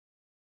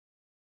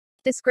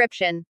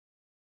Description: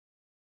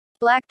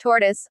 Black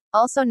tortoise,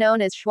 also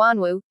known as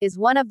Xuanwu, is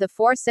one of the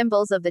four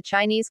symbols of the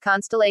Chinese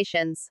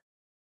constellations.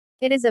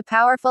 It is a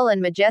powerful and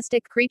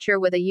majestic creature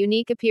with a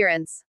unique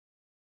appearance.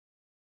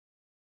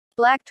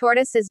 Black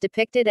tortoise is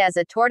depicted as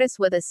a tortoise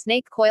with a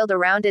snake coiled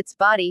around its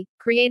body,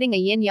 creating a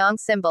yin-yang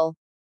symbol.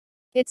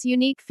 Its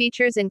unique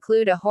features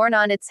include a horn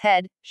on its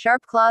head,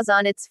 sharp claws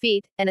on its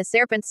feet, and a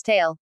serpent's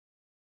tail.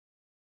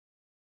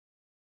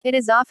 It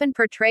is often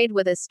portrayed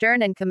with a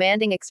stern and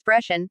commanding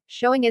expression,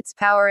 showing its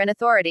power and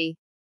authority.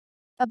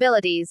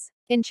 Abilities.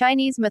 In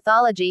Chinese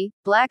mythology,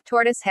 Black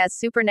Tortoise has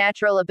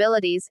supernatural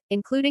abilities,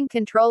 including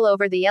control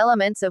over the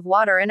elements of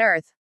water and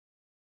earth.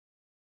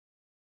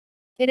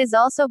 It is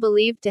also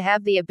believed to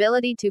have the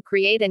ability to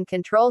create and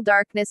control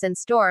darkness and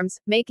storms,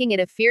 making it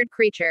a feared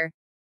creature.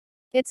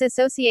 Its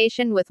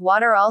association with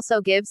water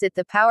also gives it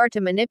the power to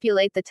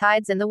manipulate the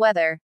tides and the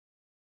weather.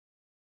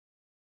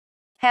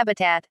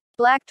 Habitat.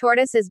 Black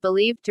tortoise is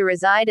believed to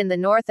reside in the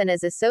north and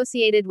is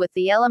associated with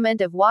the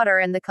element of water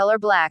and the color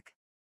black.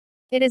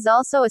 It is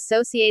also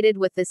associated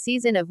with the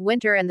season of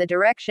winter and the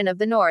direction of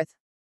the north.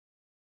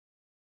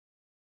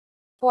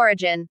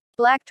 Origin.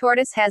 Black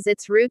tortoise has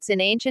its roots in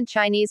ancient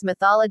Chinese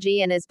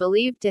mythology and is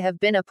believed to have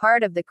been a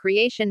part of the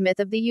creation myth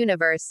of the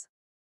universe.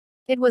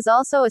 It was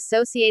also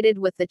associated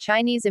with the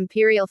Chinese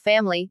imperial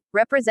family,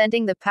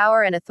 representing the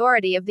power and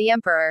authority of the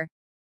emperor.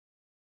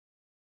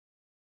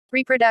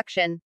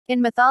 Reproduction.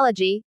 In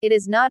mythology, it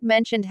is not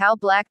mentioned how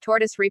black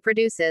tortoise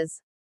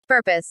reproduces.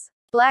 Purpose.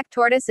 Black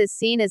tortoise is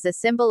seen as a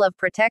symbol of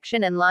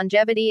protection and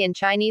longevity in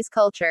Chinese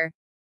culture.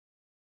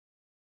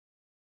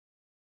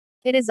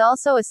 It is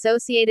also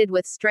associated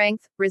with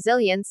strength,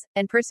 resilience,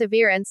 and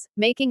perseverance,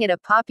 making it a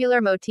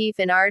popular motif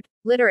in art,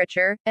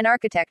 literature, and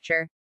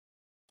architecture.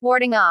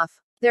 Warding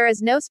off. There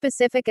is no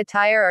specific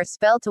attire or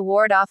spell to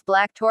ward off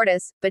black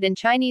tortoise, but in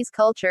Chinese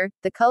culture,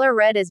 the color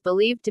red is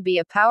believed to be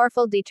a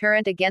powerful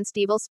deterrent against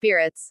evil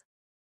spirits.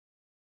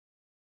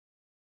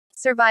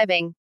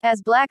 Surviving.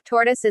 As black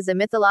tortoise is a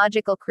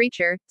mythological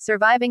creature,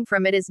 surviving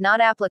from it is not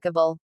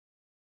applicable.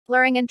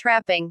 Luring and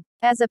trapping.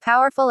 As a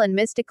powerful and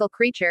mystical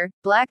creature,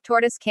 black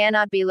tortoise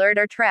cannot be lured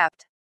or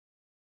trapped.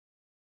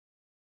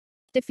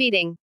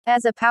 Defeating.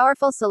 As a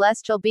powerful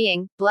celestial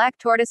being, black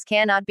tortoise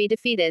cannot be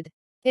defeated.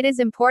 It is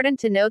important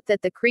to note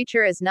that the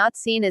creature is not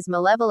seen as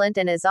malevolent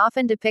and is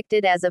often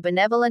depicted as a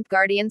benevolent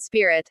guardian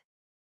spirit.